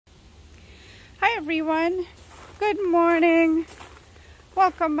Hi everyone, good morning.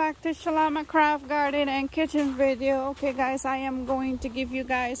 Welcome back to Shalama Craft Garden and Kitchen video. Okay guys, I am going to give you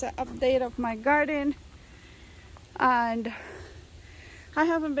guys an update of my garden, and I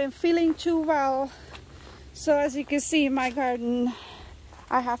haven't been feeling too well, so as you can see my garden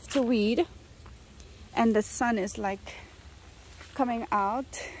I have to weed, and the sun is like coming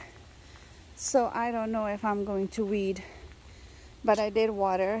out, so I don't know if I'm going to weed. But I did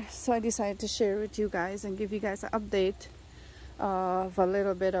water, so I decided to share with you guys and give you guys an update of a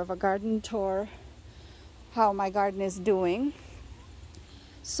little bit of a garden tour, how my garden is doing.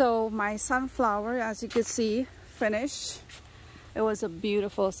 So my sunflower, as you can see, finished. It was a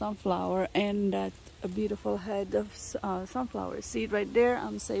beautiful sunflower, and that a beautiful head of sunflower seed right there.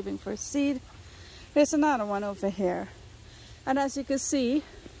 I'm saving for seed. There's another one over here, and as you can see,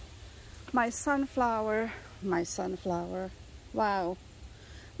 my sunflower. Wow,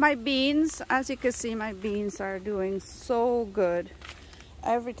 my beans, as you can see, my beans are doing so good.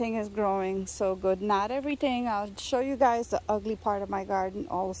 Everything is growing so good. Not everything, I'll show you guys the ugly part of my garden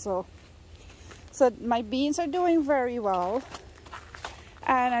also. So my beans are doing very well,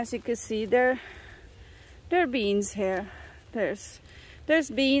 and as you can see, there are beans here. There's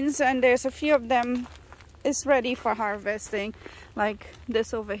beans, and there's a few of them is ready for harvesting. Like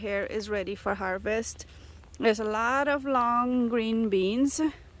this over here is ready for harvest. There's a lot of long green beans.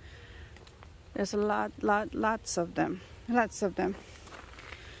 There's a lots of them.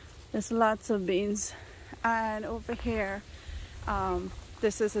 There's lots of beans. And over here,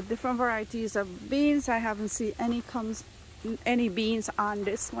 this is a different varieties of beans. I haven't seen any beans on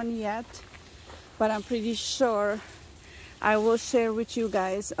this one yet, but I'm pretty sure I will share with you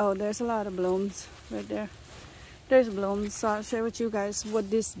guys. Oh, there's a lot of blooms right there. There's blooms, so I'll share with you guys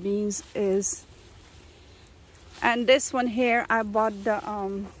what this beans is. And this one here, I bought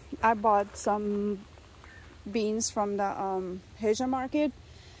some beans from the Asian market,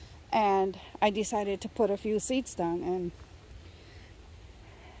 and I decided to put a few seeds down, and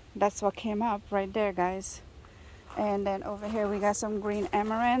that's what came up right there, guys. And then over here we got some green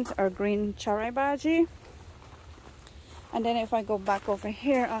amaranth or green charai bhaji. And then if I go back over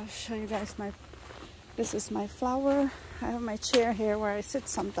here, I'll show you guys this is my flower. I have my chair here where I sit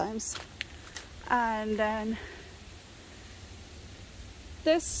sometimes. And then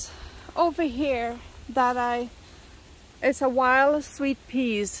this over here it's a wild sweet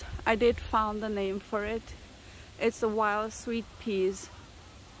peas. I did found the name for it. It's a wild sweet peas,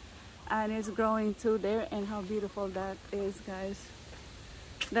 and it's growing through there, and how beautiful that is, guys.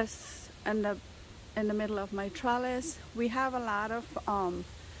 That's in the middle of my trellis. We have a lot of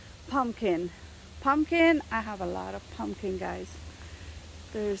pumpkin. I have a lot of pumpkin, guys.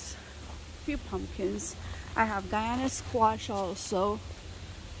 There's a few pumpkins. I have Guyana squash also.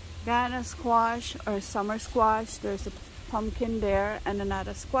 Guyana squash or summer squash. There's a pumpkin there and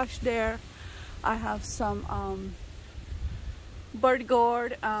another squash there. I have some bird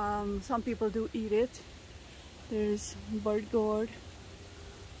gourd. Some people do eat it. There's bird gourd.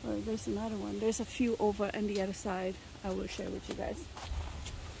 Or there's another one. There's a few over on the other side. I will share with you guys.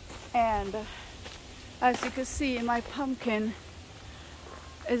 And as you can see, my pumpkin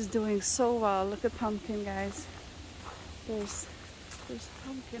is doing so well. Look at pumpkin, guys. There's a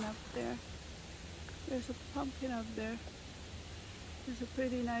pumpkin up there. There's a pumpkin up there. There's a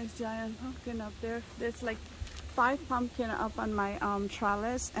pretty nice giant pumpkin up there. There's like 5 pumpkin up on my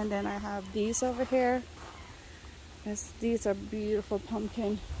trellis, and then I have these over here. These are beautiful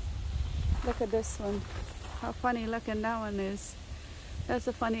pumpkin. Look at this one. How funny looking that one is. That's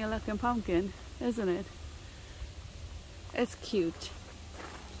a funny looking pumpkin, isn't it? It's cute.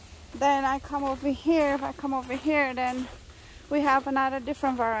 Then I come over here. If I come over here, then we have another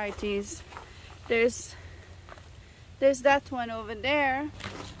different varieties. There's that one over there,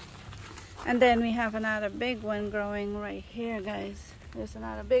 and then we have another big one growing right here, guys. There's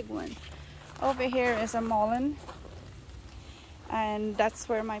another big one. Over here is a mullein, and that's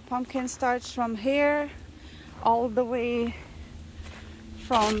where my pumpkin starts, from here all the way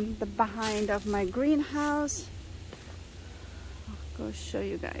from the behind of my greenhouse. I'll go show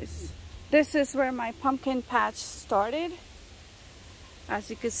you guys. This is where my pumpkin patch started. As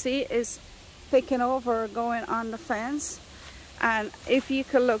you can see, it's taking over, going on the fence. And if you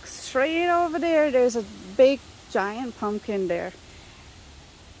could look straight over there, there's a big giant pumpkin there.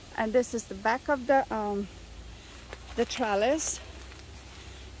 And this is the back of the trellis.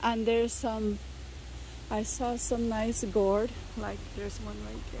 And there's some, I saw some nice gourd. Like there's one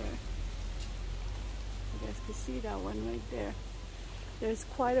right there. You guys can see that one right there. There's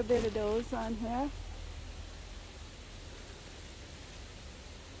quite a bit of those on here.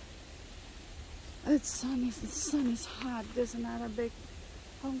 The sun is hot. There's another big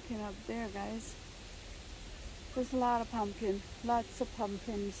pumpkin up there, guys. There's a lot of pumpkin, lots of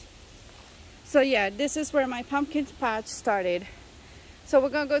pumpkins. So yeah, this is where my pumpkin patch started. So we're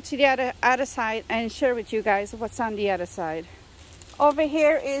gonna go to the other side and share with you guys what's on the other side. Over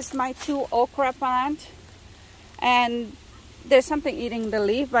here is my 2 okra plant, and there's something eating the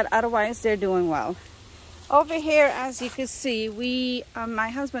leaf, but otherwise they're doing well. Over here, as you can see, my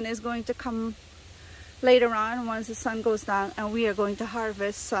husband is going to come later on once the sun goes down, and we are going to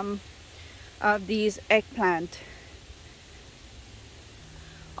harvest some of these eggplant.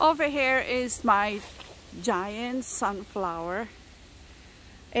 Over here is my giant sunflower.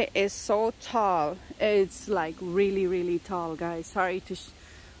 It is so tall. It's like really tall, guys. Sorry to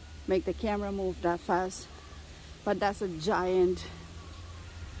make the camera move that fast, but that's a giant,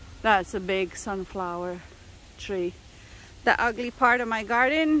 that's a big sunflower tree. The ugly part of my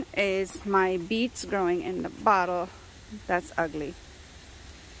garden is my beets growing in the bottle. That's ugly,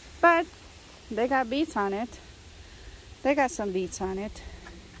 but they got beets on it. They got some beets on it,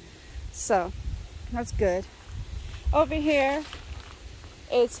 so that's good. Over here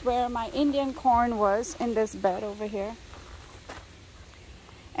is where my Indian corn was, in this bed over here.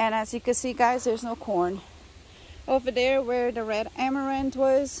 And as you can see, guys, there's no corn. Over there where the red amaranth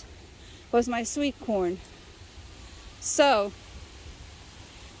was my sweet corn. So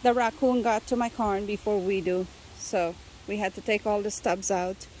the raccoon got to my corn before we do. So we had to take all the stubs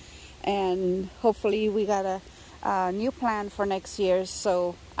out, and hopefully we got a new plan for next year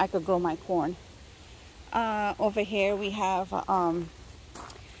so I could grow my corn. Over here we have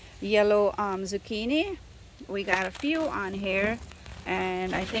yellow zucchini. We got a few on here,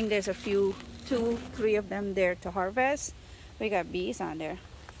 and I think there's a few, 2, 3 of them there to harvest. We got bees on there.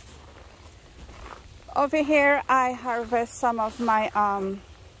 Over here I harvest some of my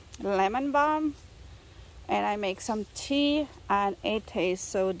lemon balm, and I make some tea, and it tastes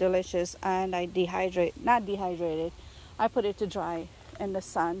so delicious. And I not dehydrated, I put it to dry in the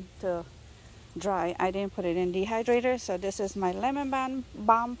sun to dry. I didn't put it in dehydrator. So this is my lemon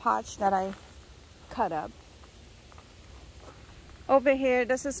balm patch that I cut up. Over here,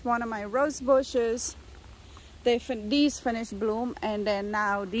 this is one of my rose bushes. These finished bloom, and then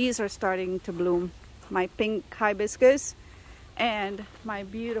now these are starting to bloom. My pink hibiscus and my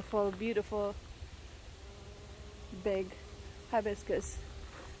beautiful big hibiscus.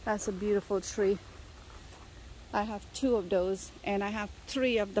 That's a beautiful tree. I have 2 of those, and I have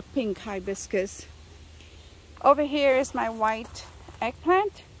 3 of the pink hibiscus. Over here is my white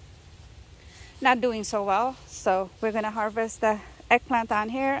eggplant. Not doing so well, so we're gonna harvest the eggplant on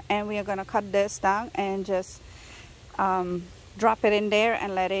here, and we are gonna cut this down and just drop it in there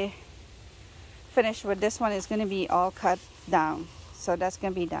and let it finish with this one. Is gonna be all cut down, so that's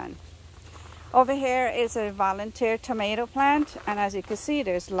gonna be done. Over here is a volunteer tomato plant, and as you can see,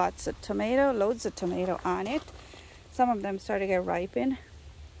 there's lots of tomato, loads of tomato on it. Some of them start to get ripened.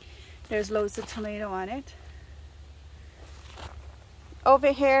 There's loads of tomato on it.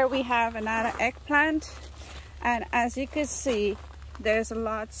 Over here we have another eggplant, and as you can see, there's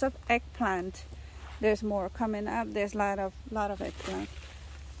lots of eggplant. There's more coming up. There's a lot of eggplant.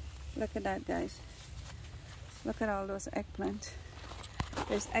 Look at that, guys. Look at all those eggplant.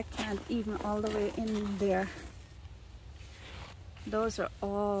 There's eggplant even all the way in there. Those are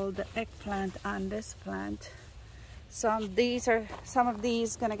all the eggplant on this plant. Some of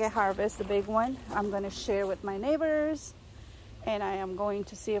these gonna get harvested. The big one I'm gonna share with my neighbors, and I am going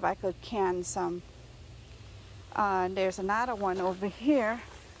to see if I could can some. There's another one over here.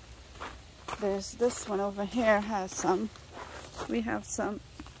 There's this one over here has some. We have some.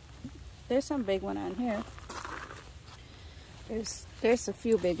 There's some big one on here. There's a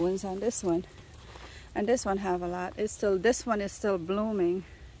few big ones on this one, and this one have a lot. This one is still blooming.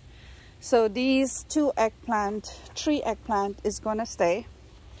 So these 3 eggplant is gonna stay.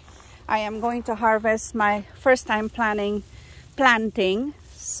 I am going to harvest my first time planting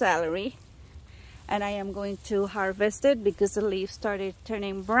celery, and I am going to harvest it because the leaves started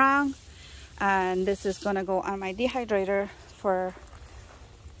turning brown, and this is gonna go on my dehydrator for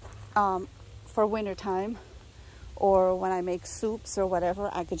winter time, or when I make soups or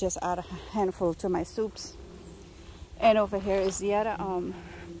whatever. I could just add a handful to my soups. And over here is the other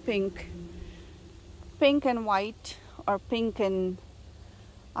pink and white, or pink and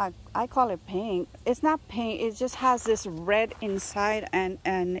I call it pink. It's not pink, it just has this red inside, and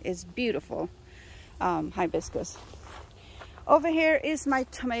it's beautiful hibiscus. Over here is my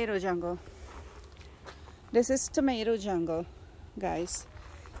tomato jungle. This is tomato jungle, guys.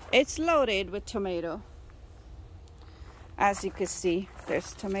 It's loaded with tomato. As you can see,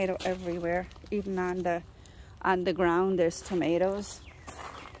 There's tomato everywhere. Even on the ground, there's tomatoes.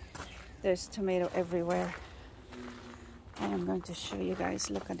 There's tomato everywhere. I am going to show you guys.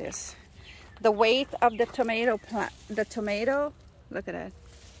 Look at this. The weight of the tomato plant, look at that.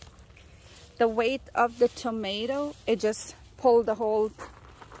 The weight of the tomato, it just pulled the whole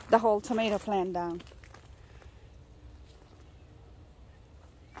tomato plant down.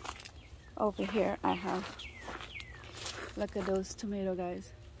 Over here I have, look at those tomato,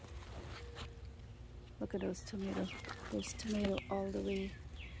 guys. Look at those tomatoes. There's tomato all the way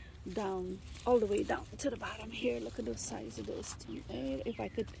down to the bottom here. Look at the size of those tomatoes. If I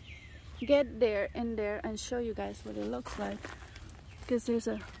could get in there and show you guys what it looks like, because there's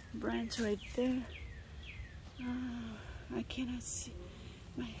a branch right there. I cannot see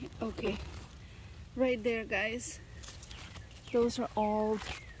my hand. Okay, right there, guys. Those are all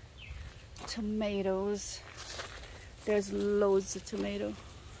tomatoes. There's loads of tomato.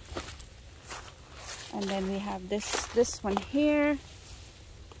 And then we have this one here.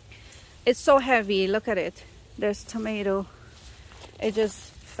 It's so heavy. Look at it. There's tomato. It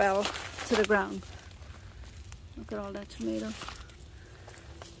just fell to the ground. Look at all that tomato.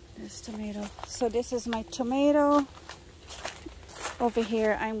 There's tomato. So this is my tomato. Over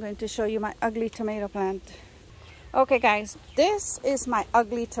here I'm going to show you my ugly tomato plant. Okay guys, this is my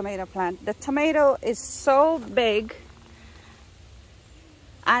ugly tomato plant. The tomato is so big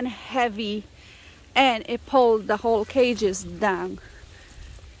and heavy, and it pulled the whole cages down.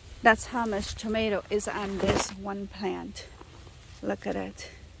 That's how much tomato is on this one plant. Look at it.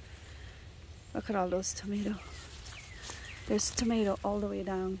 Look at all those tomatoes. There's tomato all the way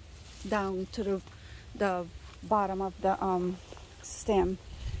down to the bottom of the stem.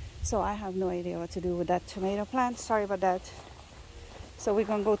 So I have no idea what to do with that tomato plant. Sorry about that. So we're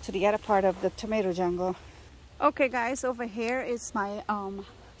gonna go to the other part of the tomato jungle. Okay guys, over here is my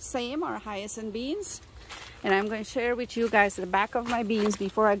same or hyacinth beans, and I'm going to share with you guys the back of my beans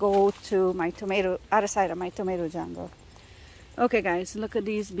before I go to my other side of my tomato jungle. Okay guys, look at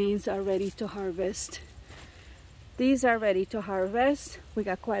these beans are ready to harvest. These are ready to harvest. We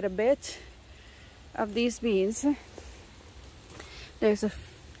got quite a bit of these beans. There's a,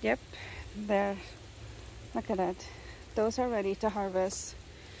 yep, there, look at that. Those are ready to harvest.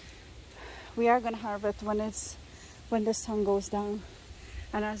 We are gonna harvest when the sun goes down.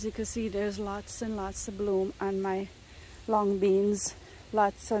 And as you can see, there's lots and lots of bloom on my long beans.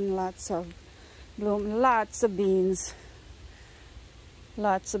 Lots and lots of bloom, lots of beans.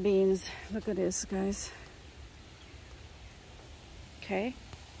 Lots of beans. Look at this, guys. Okay.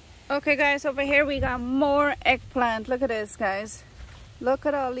 Okay guys, over here we got more eggplant. Look at this, guys. Look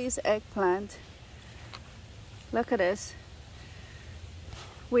at all these eggplant. Look at this.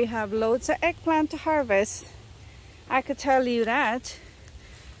 We have loads of eggplant to harvest. I could tell you that.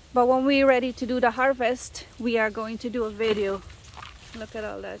 But when we're ready to do the harvest, we are going to do a video. Look at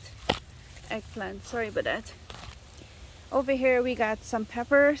all that eggplant. Sorry about that. Over here we got some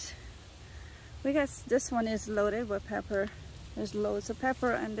peppers. This one is loaded with pepper. There's loads of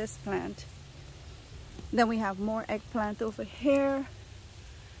pepper on this plant. Then we have more eggplant over here.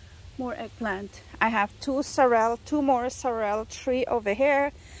 More eggplant. I have two more sorrel tree over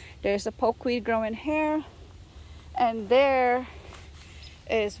here. There's a pokeweed growing here. And there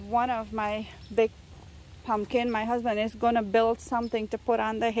is one of my big pumpkin. My husband is gonna build something to put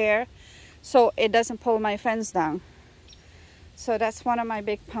on the hair so it doesn't pull my fence down. So that's one of my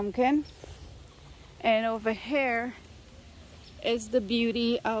big pumpkin. And over here is the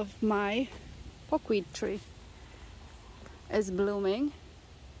beauty of my pokeweed tree. It's blooming.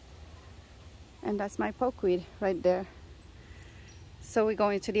 And that's my pokeweed right there. So we're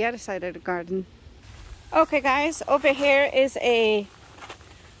going to the other side of the garden. Okay guys, over here is a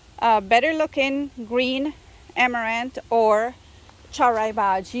better looking green amaranth, or charai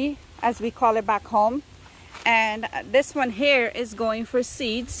baji as we call it back home. And this one here is going for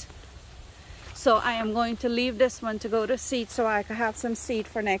seeds. So I am going to leave this one to go to seed so I can have some seed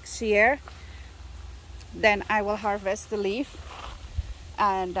for next year. Then I will harvest the leaf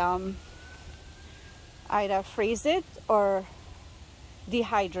and either freeze it or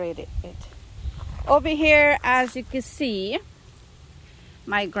dehydrate it. Over here, as you can see,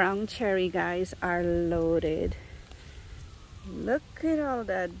 my ground cherry, guys, are loaded. Look at all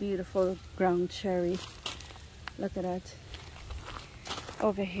that beautiful ground cherry. Look at that.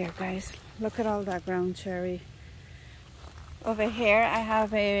 Over here, guys, look at all that ground cherry. Over here I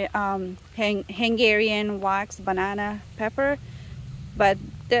have a Hungarian wax banana pepper, but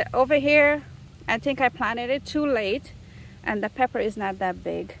over here I think I planted it too late and the pepper is not that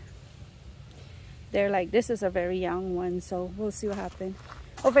big. They're like, this is a very young one, so we'll see what happens.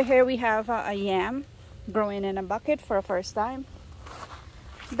 Over here we have a yam growing in a bucket for the first time.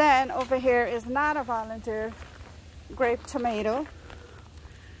 Then over here is not a volunteer grape tomato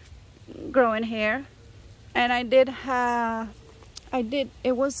growing here. And there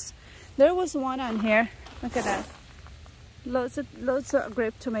was one on here. Look at that. Loads of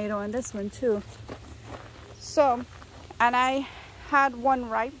grape tomato on this one too. So, and I had one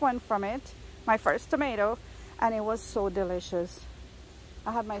ripe one from it, my first tomato, and it was so delicious.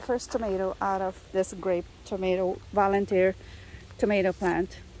 I had my first tomato out of this grape tomato volunteer tomato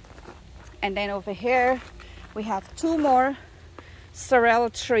plant. And then over here we have two more sorrel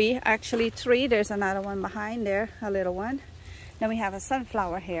tree, actually three. There's another one behind there, a little one. Then we have a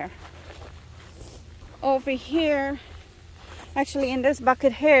sunflower here. Over here, actually in this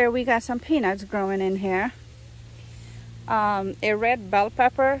bucket here, we got some peanuts growing in here. A red bell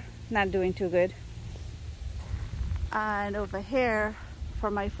pepper, not doing too good. And over here, for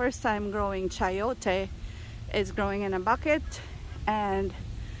my first time growing chayote, it's growing in a bucket, and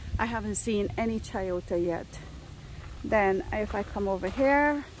I haven't seen any chayote yet. Then if I come over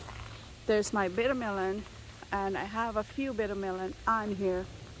here, there's my bitter melon, and I have a few bitter melon on here.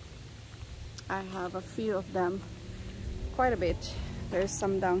 I have a few of them, quite a bit. There's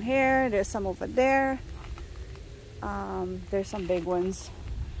some down here, there's some over there. There's some big ones.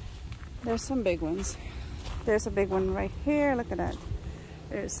 There's some big ones. There's a big one right here, look at that.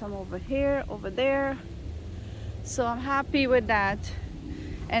 There's some over here, over there. So I'm happy with that.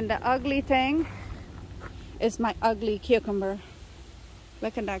 And the ugly thing is my ugly cucumber.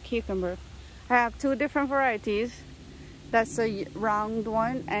 Look at that cucumber. I have two different varieties. That's a round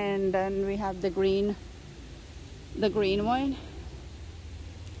one, and then we have the green one.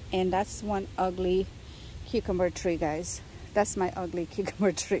 And that's one ugly cucumber tree, guys. That's my ugly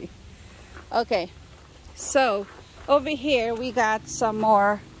cucumber tree. Okay, so over here we got some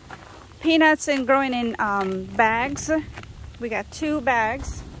more peanuts and growing in bags. We got 2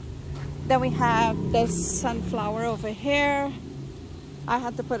 bags. Then we have this sunflower over here. I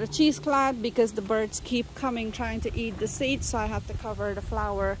had to put a cheesecloth because the birds keep coming trying to eat the seeds, so I have to cover the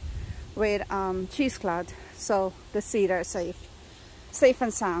flower with cheesecloth so the seeds are safe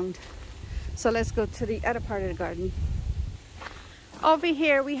and sound. So let's go to the other part of the garden. Over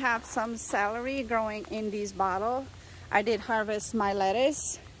here we have some celery growing in these bottles. I did harvest my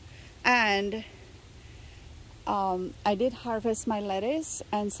lettuce, and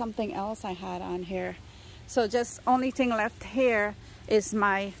something else I had on here. So just only thing left here is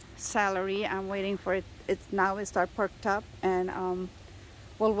my celery. I'm waiting for it. Now it start perked up, and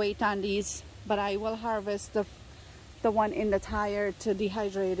we'll wait on these. But I will harvest the one in the tire to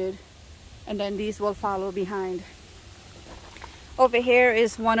dehydrated, and then these will follow behind. Over here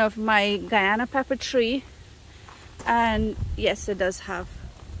is one of my Guyana pepper tree, and yes, it does have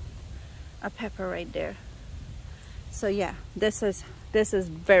a pepper right there. So yeah, this is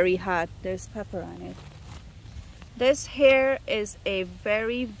very hot. There's pepper on it. This here is a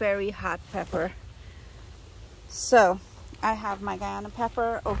very, very hot pepper. So I have my Guyana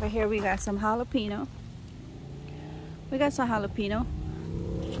pepper. Over here we got some jalapeno.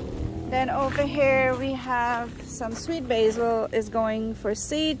 Then over here we have some sweet basil is going for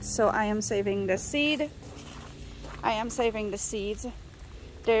seeds, so I am saving the seed.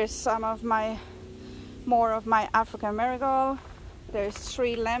 There's some of more of my African marigold. There's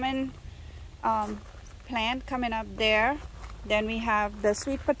 3 lemon plant coming up there. Then we have the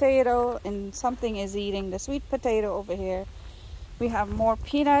sweet potato, and something is eating the sweet potato over here. We have more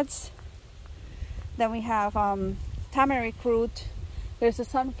peanuts. Then we have tamarisk root. There's a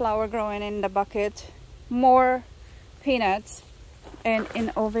sunflower growing in the bucket. More peanuts.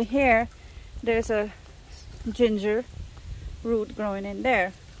 And over here there's a ginger root growing in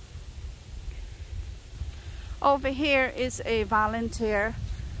there. Over here is a volunteer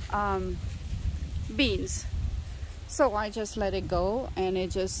beans. So I just let it go, and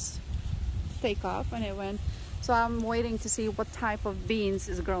it just take off, and it went. So I'm waiting to see what type of beans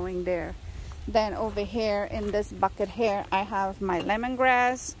is growing there. Then over here in this bucket here, I have my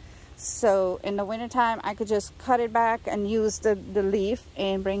lemongrass. So in the wintertime, I could just cut it back and use the leaf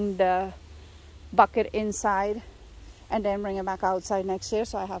and bring the bucket inside, and then bring it back outside next year.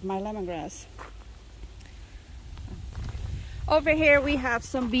 So I have my lemongrass. Over here we have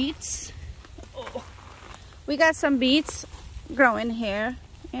some beets. Oh. We got some beets growing here,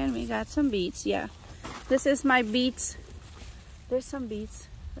 and we got some beets. Yeah, this is my beets. There's some beets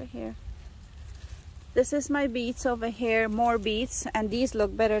right here. This is my beets over here, more beets, and these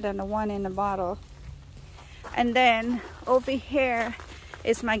look better than the one in the bottle. And then over here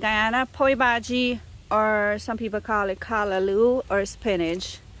It's my Guyana poi bhaji, or some people call it callaloo or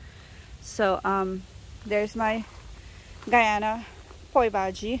spinach. So there's my Guyana poi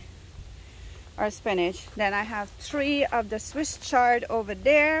bhaji or spinach. Then I have 3 of the Swiss chard over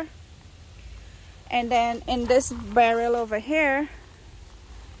there. And then in this barrel over here,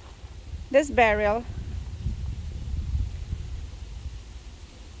 this barrel,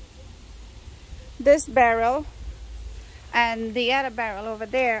 and the other barrel over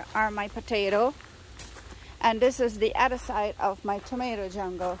there are my potato. And this is the other side of my tomato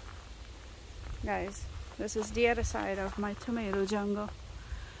jungle. Guys, this is the other side of my tomato jungle.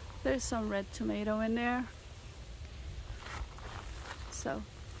 There's some red tomato in there. So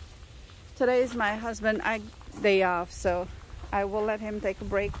today is my husband's day off, so I will let him take a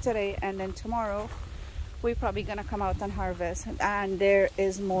break today, and then tomorrow we're probably gonna come out and harvest. And there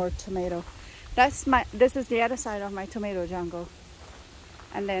is more tomato. This is the other side of my tomato jungle.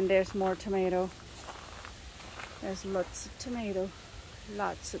 And then there's more tomato. There's lots of tomato.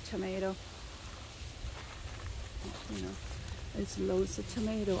 Lots of tomato. You know, it's loads of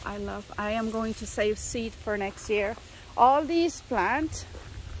tomato. I am going to save seed for next year. All these plants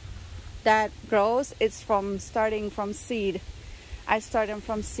that grows, it's starting from seed. I start them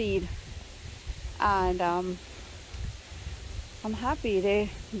from seed. And I'm happy.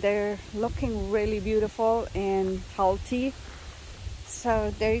 They're looking really beautiful and healthy.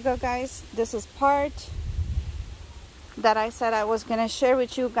 So there you go, guys. This is part that I said I was gonna share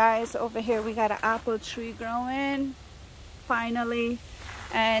with you guys. Over here we got an apple tree growing finally,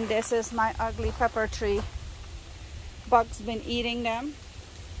 and this is my ugly pepper tree. Bugs been eating them.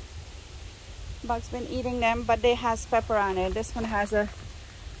 But they has pepper on it. This one has a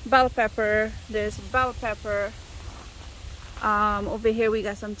bell pepper. There's bell pepper. Over here we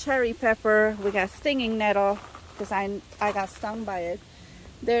got some cherry pepper. We got stinging nettle because I got stung by it.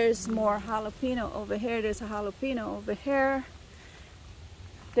 There's more jalapeno over here. There's a jalapeno over here.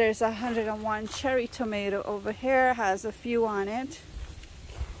 There's 101 cherry tomato over here. Has a few on it.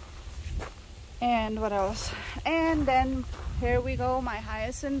 And what else? And then here we go, my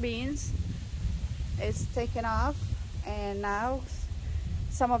hyacinth beans. It's taken off, and now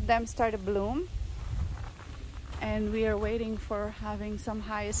some of them start to bloom. And we are waiting for having some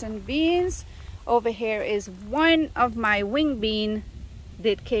hyacinth beans. Over here is one of my wing bean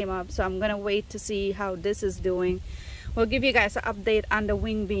that came up, so I'm gonna wait to see how this is doing. We'll give you guys an update on the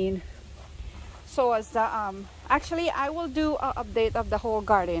wing bean. So as the actually I will do an update of the whole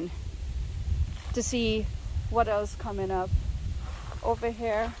garden to see what else coming up. Over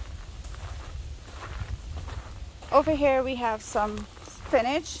here we have some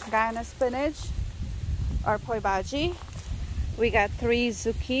spinach, Guyana spinach or poi bhaji. We got 3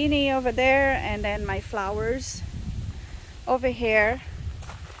 zucchini over there, and then my flowers. Over here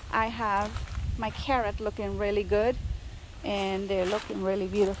I have my carrot looking really good, and they're looking really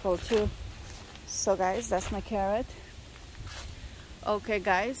beautiful too. So guys, that's my carrot. Okay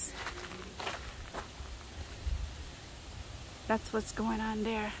guys, that's what's going on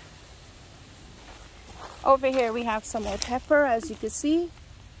there. Over here we have some more pepper. As you can see,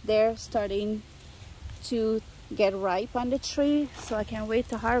 they're starting to get ripe on the tree, so I can't wait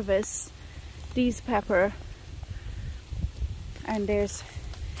to harvest these pepper. And there's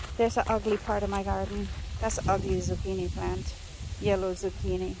an ugly part of my garden. That's an ugly zucchini plant, yellow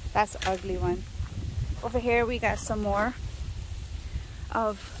zucchini. That's an ugly one. Over here we got some more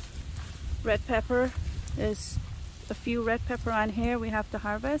of red pepper. There's a few red pepper on here we have to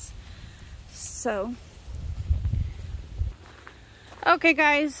harvest. So okay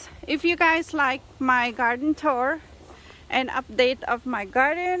guys, if you guys like my garden tour and update of my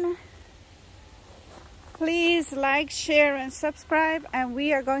garden, please like, share and subscribe, and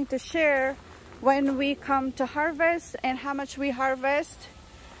we are going to share when we come to harvest and how much we harvest.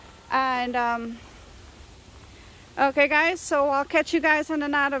 And okay guys, so I'll catch you guys in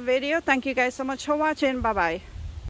another video. Thank you guys so much for watching. Bye bye.